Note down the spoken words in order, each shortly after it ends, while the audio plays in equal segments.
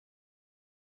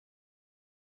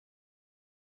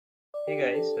Hey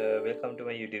guys, welcome to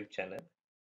my YouTube channel.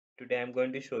 Today I'm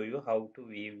going to show you how to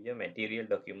view your material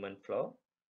document flow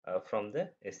from the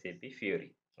SAP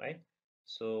Fiori, right?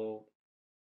 So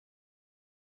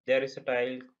there is a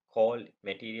tile called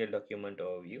material document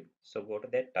overview. So go to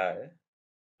that tile,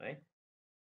 right?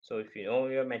 So if you know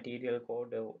your material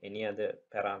code or any other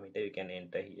parameter, you can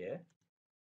enter here,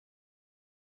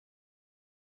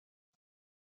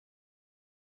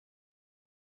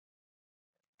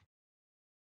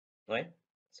 right?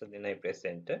 So then I press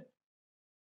enter,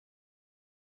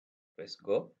 press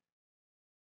go.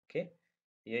 Okay,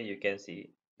 here you can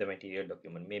see the material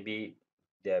document. Maybe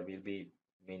there will be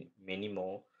many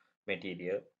more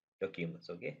material documents.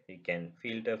 Okay, you can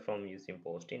filter from using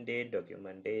posting date,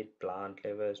 document date, plant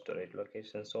level, storage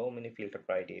location. So many filter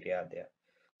criteria are there.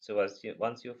 So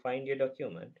once you find your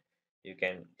document, you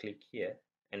can click here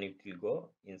and it will go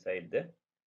inside the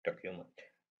document.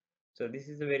 So this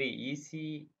is a very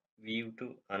easy view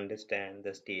to understand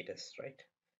the status, right?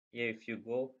 Here if you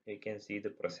go, you can see the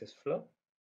process flow,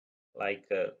 like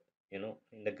in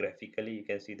the graphically you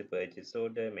can see the purchase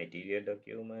order, material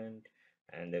document,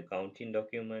 and the counting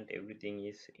document. Everything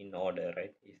is in order,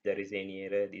 right? If there is any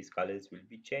error, these colors will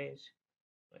be changed,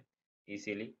 right?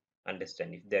 Easily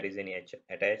understand. If there is any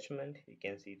attachment, you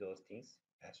can see those things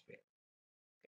as well.